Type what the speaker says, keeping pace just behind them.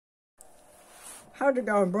How's it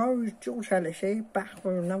going, bros? George Ellis here, back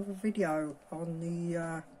with another video on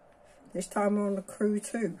the, this time on the Crew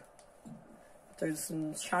 2. Doing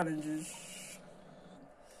some challenges.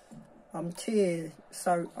 I'm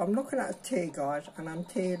looking at a tier, guys, and I'm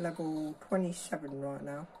tier level 27 right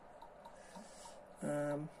now.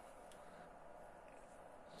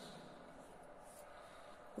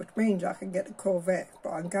 Which means I can get the Corvette,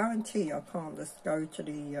 but I guarantee I can't just go to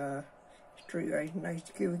the Street Racing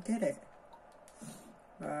HQ and get it.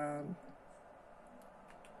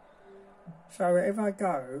 So if I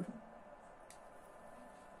go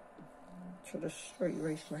to the Street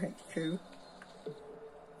Racing HQ,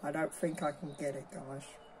 I don't think I can get it, guys.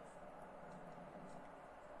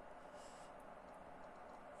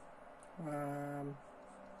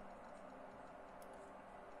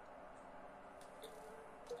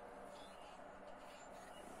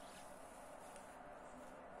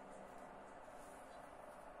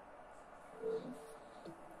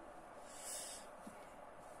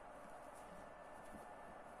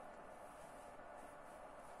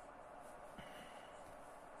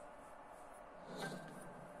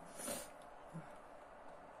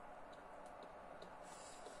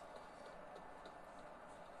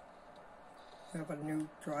 I have a new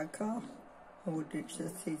drag car, or did it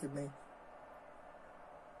just teasing me?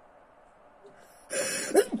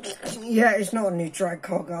 Yeah, it's not a new drag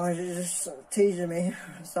car, guys, it's just teasing me.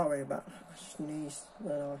 Sorry about that. I sneezed.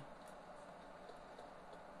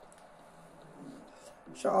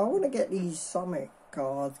 So I want to get these Summit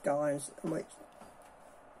cars, guys, which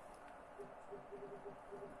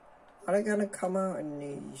are they going to come out in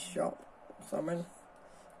the shop or something?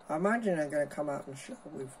 I imagine they're going to come out in the shop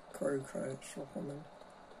with Crew credits or something.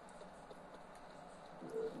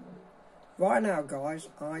 Right now, guys,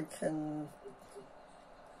 I can...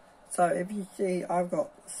 So if you see, I've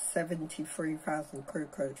got 73,000 Crew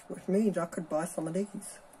credits, which means I could buy some of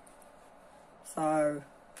these. So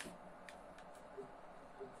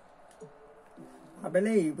I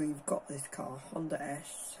believe we've got this car, Honda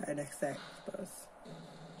S NSX, but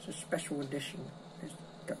it's a special edition. It's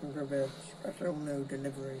got with a special new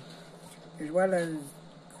delivery, as well as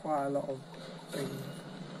quite a lot of things.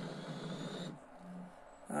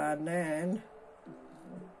 And then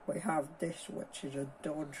we have this, which is a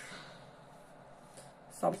Dodge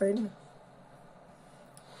something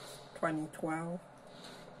 2012,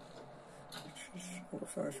 which is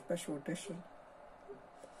also a special edition.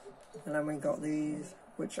 And then we got these,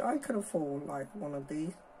 which I could afford, like one of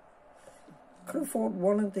these. Could afford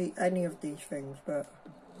any of these things, but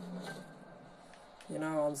you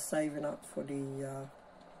know, I'm saving up for the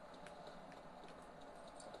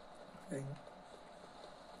thing.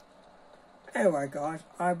 Anyway, guys,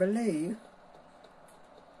 I believe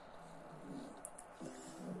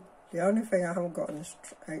the only thing I haven't got in this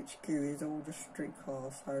HQ is all the street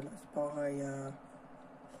cars. So let's buy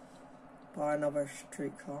another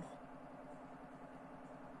street car.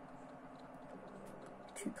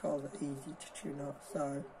 Street cars are easy to tune up,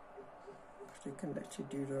 so you can literally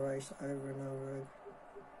do the race over and over.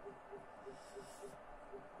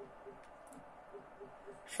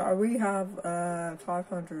 So we have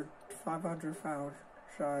 500,000,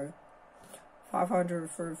 so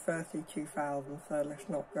 500 through 32,000, so let's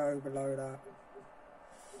not go below that.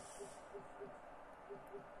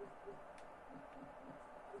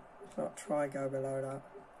 Let's not try go below that.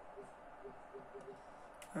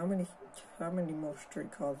 How many more street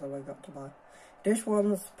cars have I got to buy? This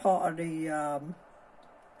one's part of the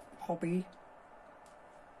hobby.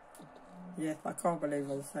 Yes, I can't believe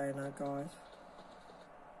I'm saying that, guys.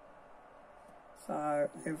 So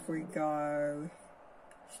if we go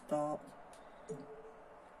start,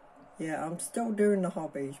 yeah, I'm still doing the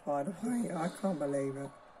hobbies, by the way. I can't believe it.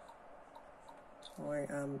 I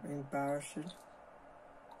am embarrassing.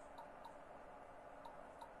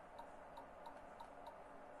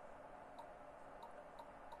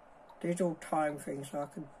 These are all time things, so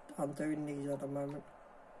I'm doing these at the moment.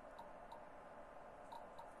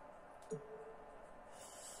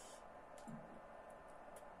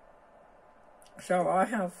 So I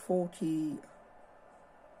have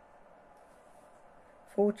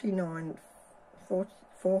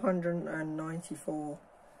 494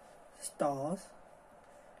 stars.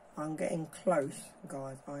 I'm getting close,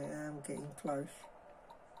 guys. I am getting close.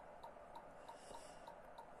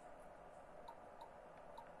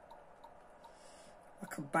 I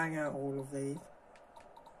could bang out all of these.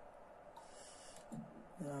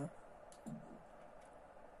 Yeah.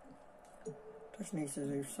 Just need to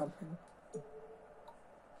do something.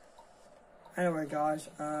 Anyway, guys,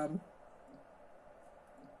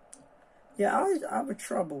 Yeah, I have a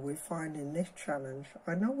trouble with finding this challenge.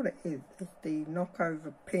 I know what it is. It's the knock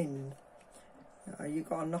over pins. You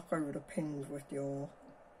got to knock over the pins with your...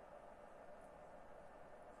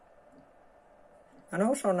 And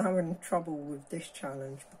also I'm having trouble with this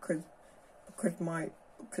challenge because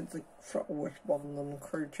the throttle response on the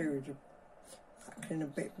Crew 2 is acting a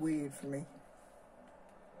bit weird for me.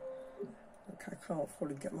 Okay, I can't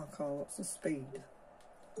fully get my car. What's the speed?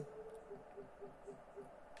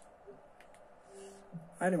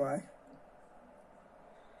 Anyway,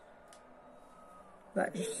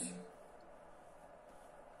 let's...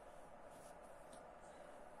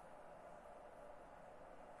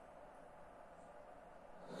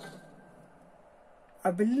 I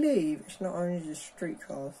believe it's not only the street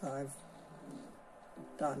cars that I've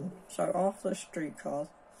done. So after the street cars,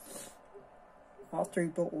 after we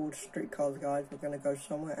bought all the street cars, guys, we're going to go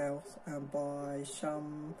somewhere else and buy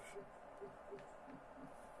some...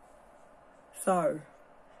 So,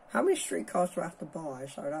 how many street cars do I have to buy?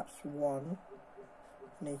 So that's one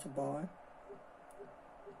I need to buy.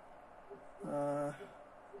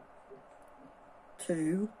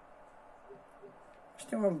 Two.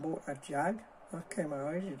 Still haven't bought a Jag. That came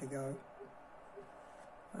out ages ago.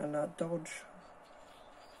 And that Dodge.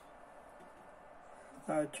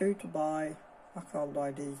 So two to buy. I can't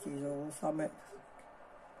buy these are all Summits.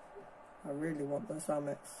 I really want the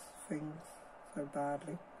Summits things so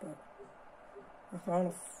badly, but I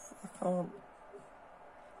can't.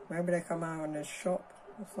 Maybe they come out in this shop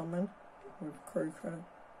or something with Crew credit.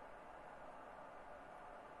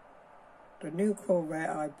 The new Corvette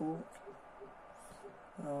I bought.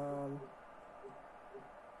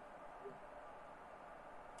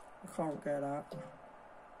 I can't get that.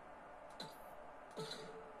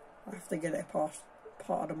 I have to get it past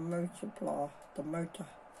part of the motor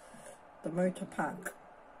pack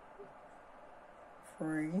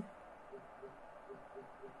 3.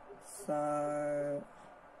 So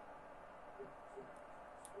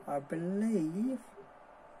I believe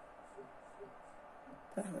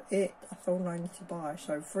that's it. That's all I need to buy.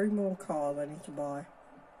 So 3 more cars I need to buy,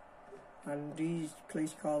 and these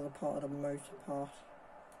police cars are part of the motor pass,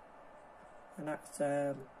 and that's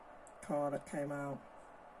a car that came out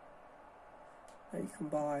that you can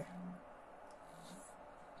buy.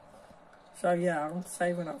 So yeah, I'm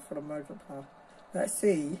saving up for the motor pass. Let's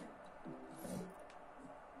see.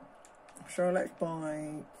 So let's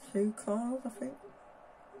buy 2 cars, I think.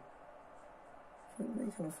 I think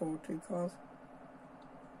we can afford 2 cars.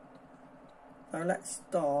 So let's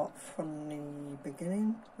start from the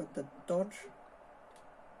beginning with the Dodge.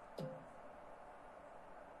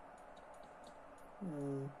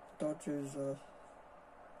 Dodge is a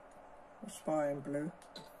Spy in blue.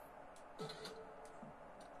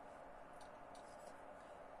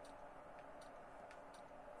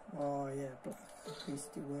 Oh yeah, black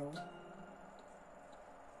beastie wheel.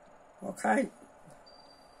 Okay,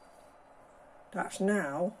 that's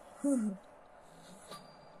now. Well,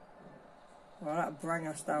 that bring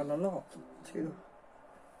us down a lot to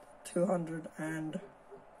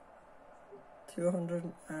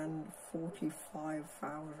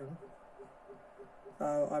 245,000.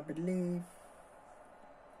 So I believe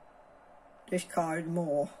this car is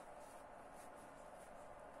more.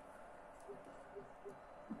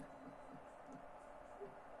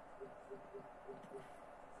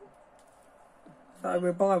 So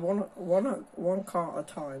we buy one car at a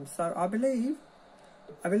time. So I believe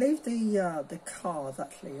the cars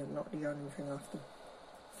actually are not the only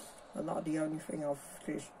thing I've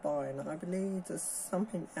just buying. I believe there's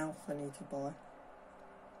something else I need to buy.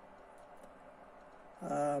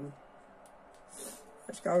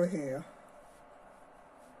 Let's go here.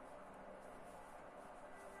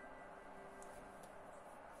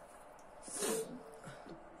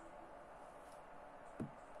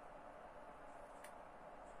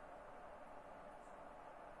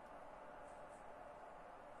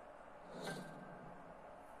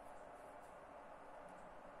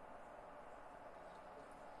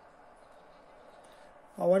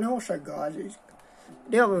 Oh, and also, guys,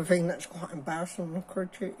 the other thing that's quite embarrassing on the Crew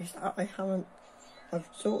 2 is that I've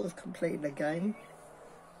sort of completed the game,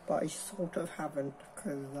 but I sort of haven't,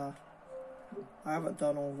 because I haven't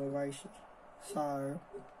done all the races. So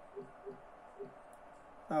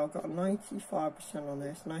I've got 95% on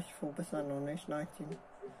this, 94% on this,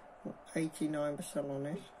 89% on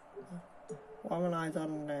this. What haven't I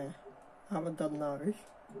done there? I haven't done those.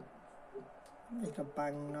 I need to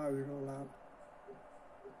bang those all out.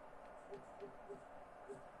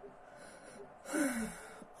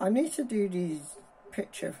 I need to do these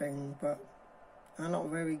picture things, but I'm not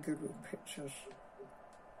very good with pictures.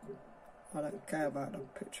 I don't care about the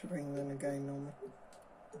picture things in the game normally.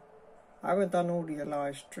 I haven't done all the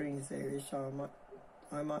live stream series, so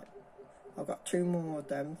I've got 2 more of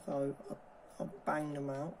them, so I'll bang them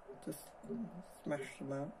out, just smash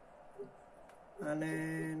them out. And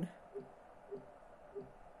then,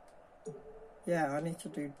 yeah, I need to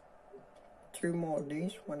do 2 more of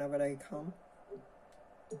these whenever they come.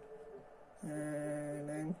 And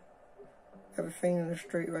then everything in the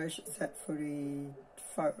street race except for the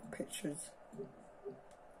photo pictures.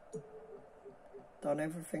 Done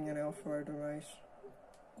everything in the off-road race.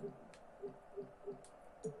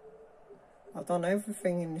 I've done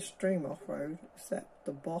everything in the stream off-road except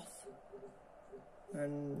the boss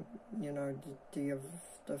and, you know, the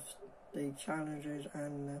challenges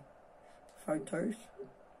and the photos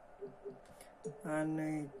and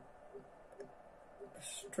the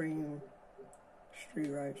street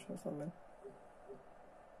race or something.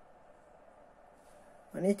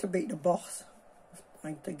 I need to beat the boss. I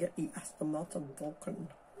need to get the Aston Martin Vulcan.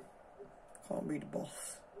 Can't be the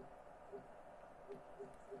boss.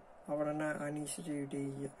 Other than that, I need to do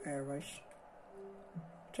the air race,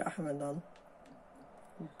 which I haven't done.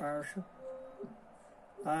 Embarrassing.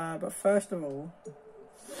 But first of all,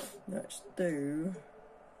 let's do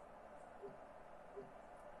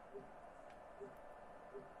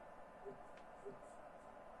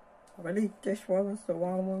I believe this one is the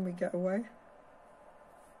one when we get away.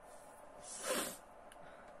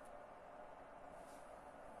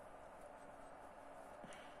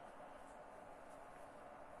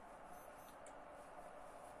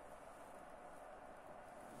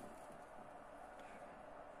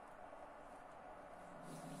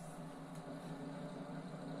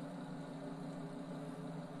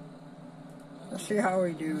 Let's see how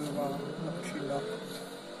we do with our notchy lock.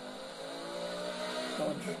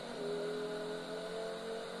 Dodge.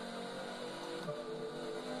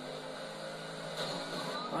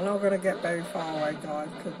 I'm not going to get very far away, guys,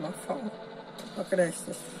 because my throttle, look at this,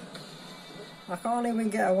 I can't even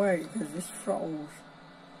get away because this throttle's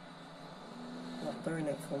not doing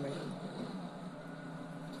it for me.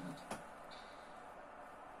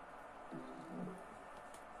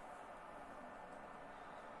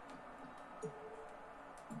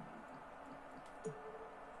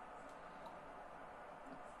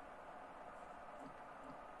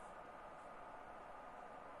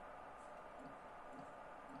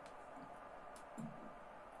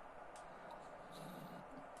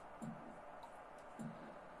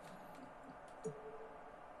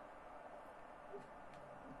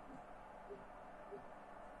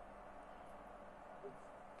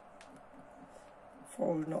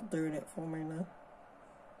 Throttle's not doing it for me now.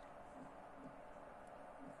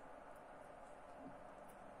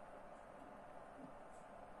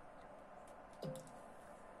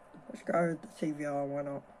 Let's go with the TVR, why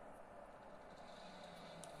not?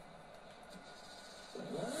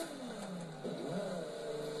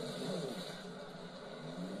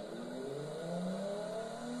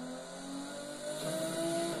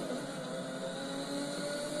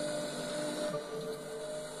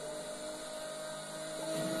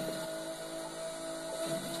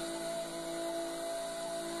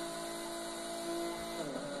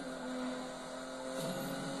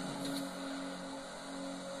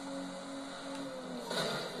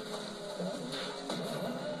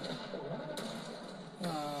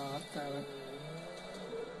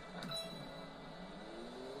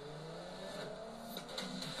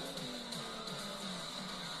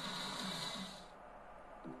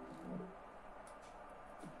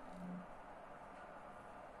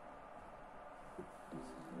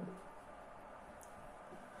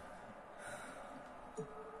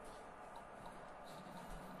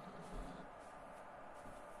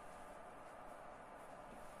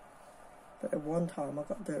 But at one time I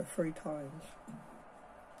got to do it 3 times.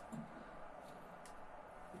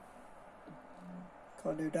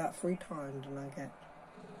 Got to do that 3 times and I get.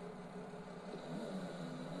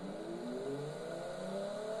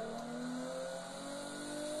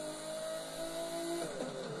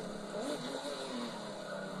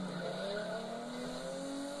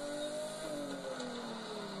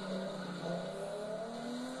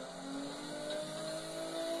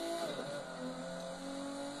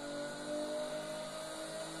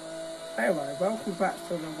 Anyway, welcome back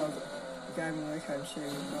to another Gaming Weekend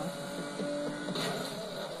series, guys.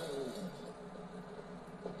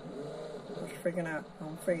 I'm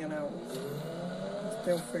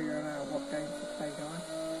still figuring out what games to play, guys,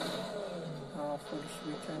 for this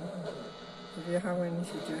weekend. If you have any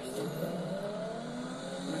suggestions,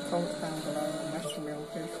 in the comments down below and message me on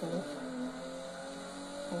PS4.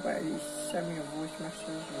 Or better you send me a voice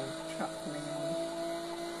message or chat to me on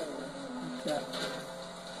Yeah.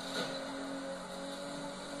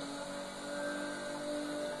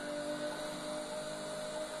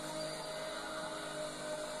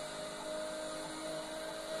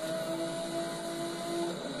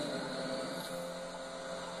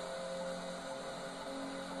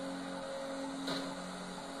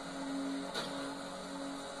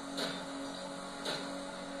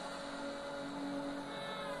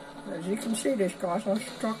 As you can see, this guys, I'm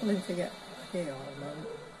struggling to get here at the moment.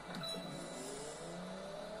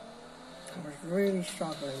 I was really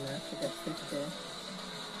struggling there to get 50.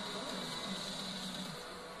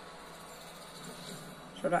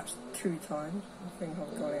 So that's 2 times. I think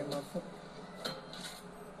I've got it in my book.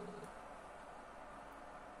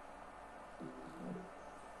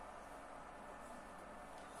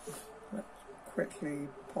 Let's quickly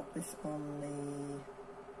pop this on the...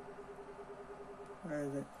 Where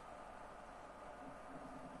is it?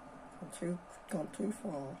 Gone too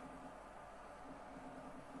far.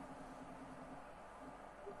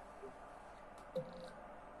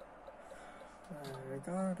 There we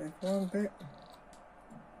go, there's one bit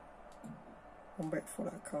for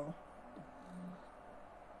that car.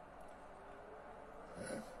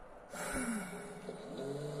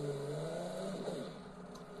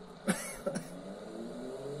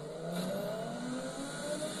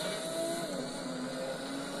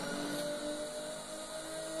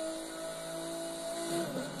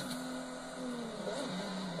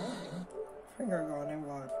 I think I got an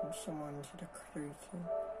invite from someone to the crew too.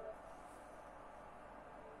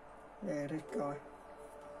 Yeah, this guy.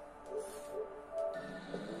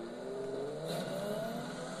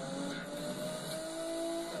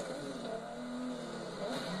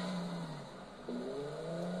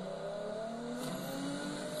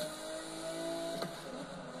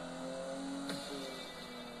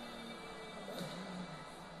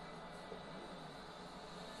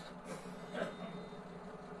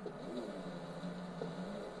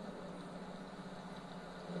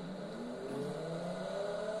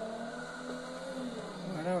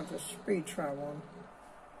 That was a speed trap one.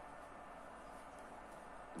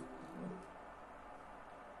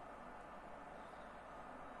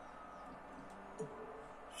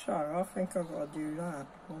 So I think I've got to do that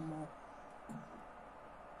one more.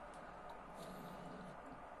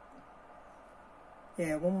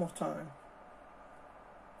 Yeah, one more time.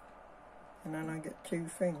 And then I get 2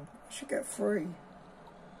 things. I should get 3.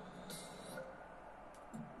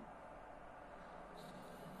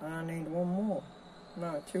 And I need 1 more.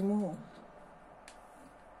 No, 2 more.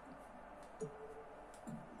 I'll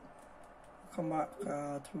come back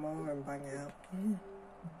tomorrow and bang it out.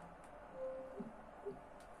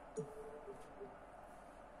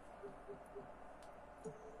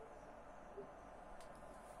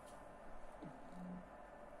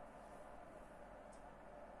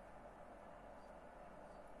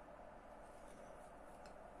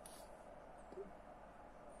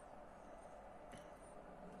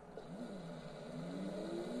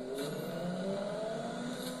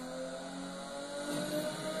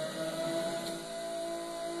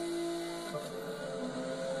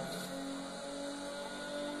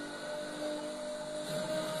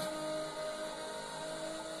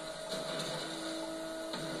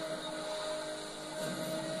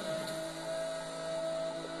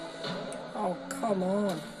 Oh, come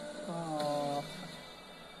on. Oh,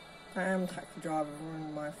 damn taxi driver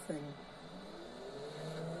ruined my thing.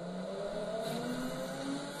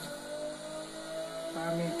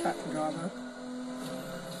 I mean taxi driver.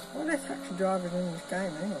 What are taxi drivers in this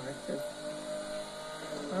game anyway? Because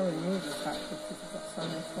I only use a taxi because I've got so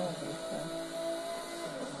many cars in this game.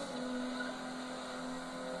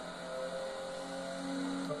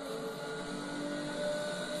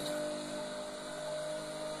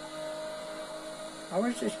 I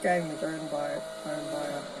wish this game was owned by a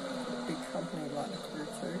big company like the Crew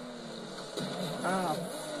 2. Ah.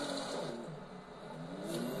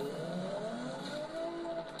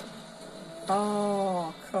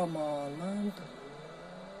 Oh, come on, man.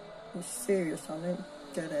 You serious? I didn't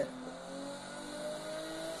get it.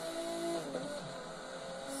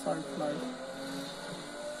 So close.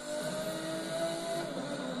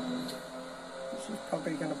 This is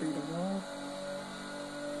probably going to be the one.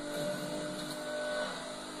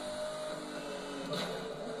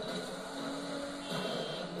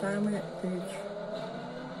 Damn it, bitch.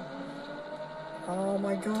 Oh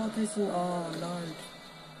my god, this is... Oh no.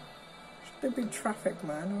 Stupid traffic,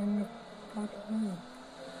 man. You're in the bloody way.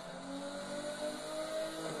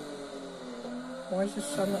 Why is there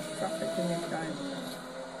so much traffic in this game?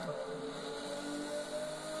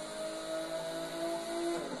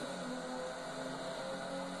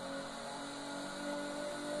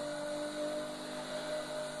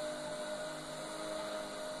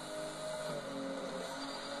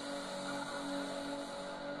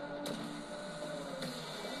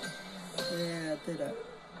 did it.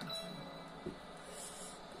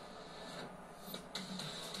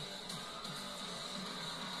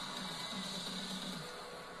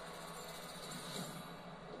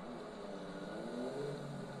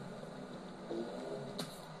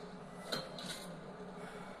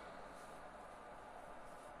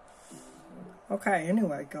 Okay,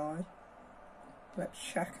 anyway guys, let's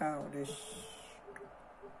check out this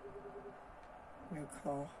new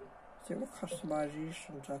car. See what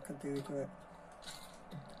customizations I can do to it.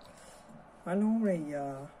 I normally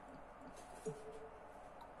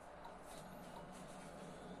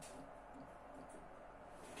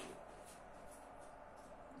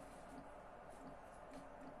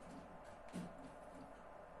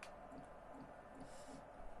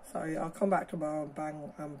so I'll come back tomorrow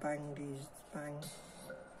and bang these bangs.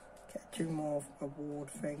 Get 2 more award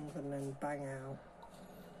things and then bang out.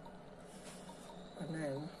 And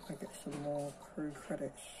then I get some more crew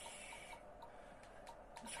credits.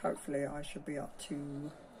 Which hopefully I should be up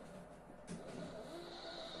to,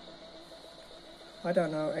 I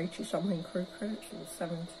don't know, 80 something crew credits or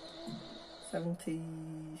 70,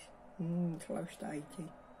 close to 80.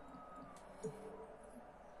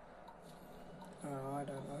 Oh, I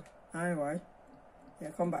don't know. Anyway, yeah,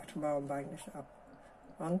 come back tomorrow and bang this up.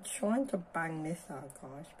 I'm trying to bang this out,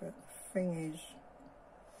 guys, but the thing is,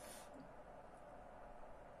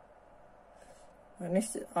 and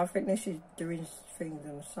this, I think this is doing things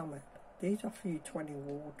in the summit. These are for you 20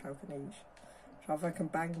 war token each. So if I can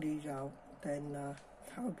bang these out, then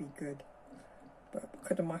that would be good. But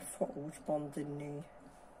because of my throttle spawns in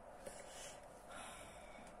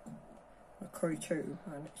the crew too,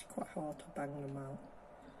 and it's quite hard to bang them out.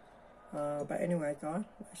 But anyway guys,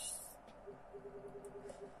 let's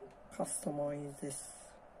customize this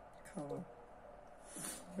car.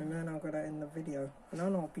 And then I'm going to end the video. And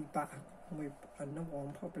then I'll be back with another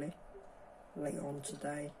one probably later on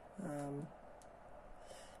today.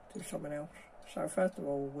 Do something else. So first of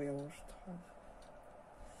all, wheels.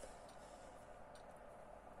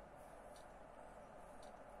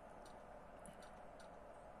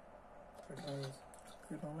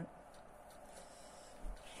 Good on it.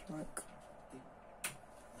 Smoke.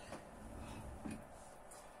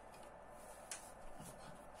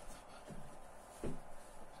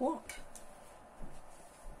 What?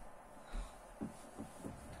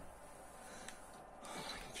 Oh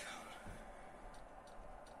my god.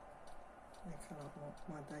 I cannot wait.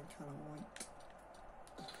 My dad cannot wait.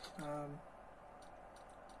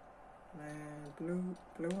 And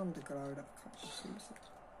blue underglow that cuts suits it.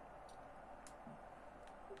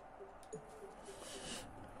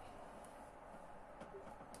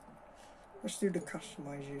 Let's do the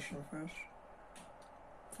customization first.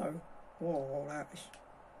 So, whoa, that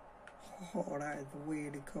is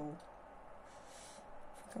really cool.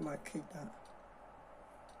 I think I might keep that.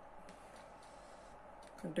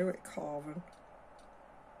 I can do it carbon.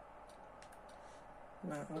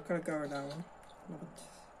 No, I'm gonna go with that one.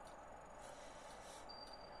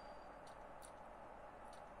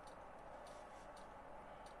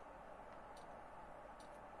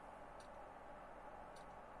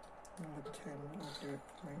 Number 10, I'll do it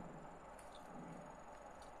for me.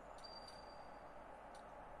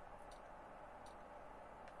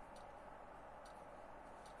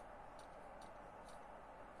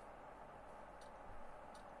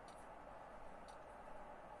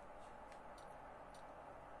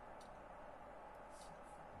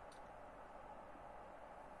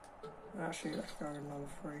 Actually, let's go with number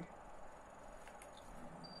 3.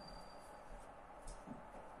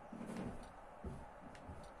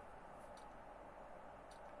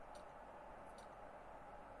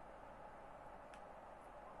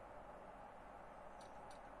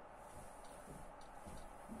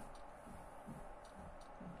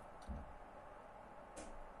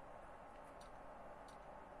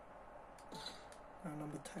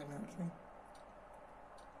 Number 10 actually.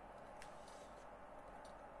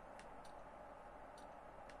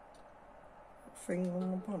 Thing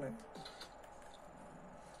on the bonnet.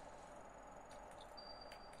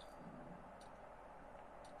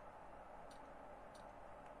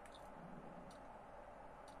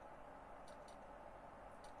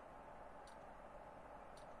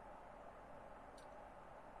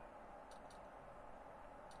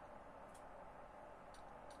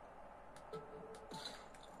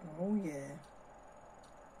 Oh yeah.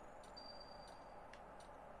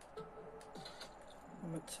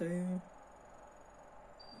 Number 2.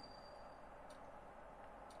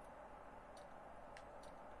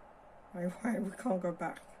 Wait, we can't go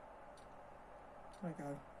back. There we go.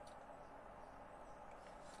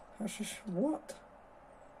 That's just, what?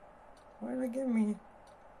 Why did they give me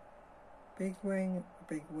big wing,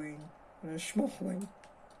 and a small wing.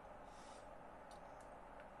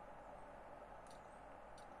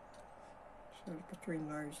 So it's between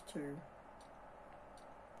those two.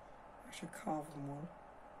 I should carve them one.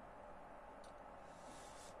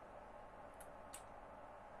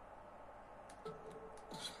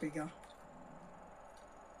 It's bigger.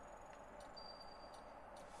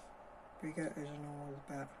 Bigger isn't always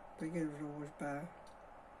bad. Bigger is always bad.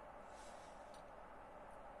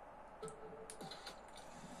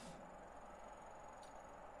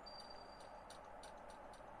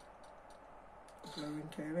 Blue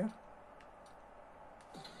interior.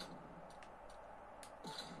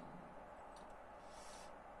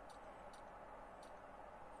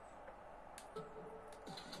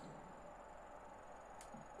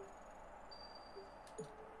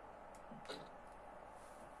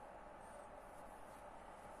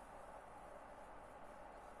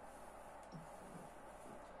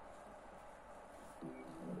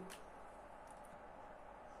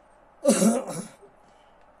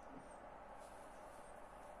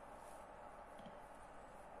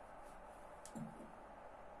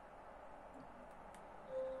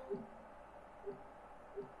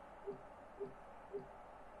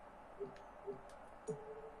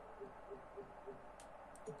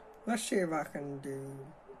 Let's see if I can do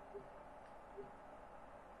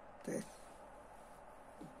this.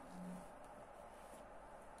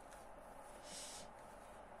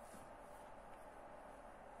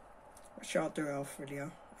 I'll do an elf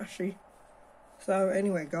video, actually. So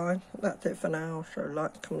anyway guys, that's it for now. So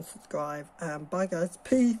like, comment, subscribe, and bye guys.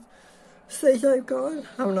 Peace. Stay safe guys.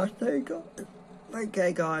 Have a nice day guys.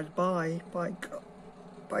 Okay guys, bye.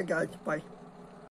 Bye guys, bye.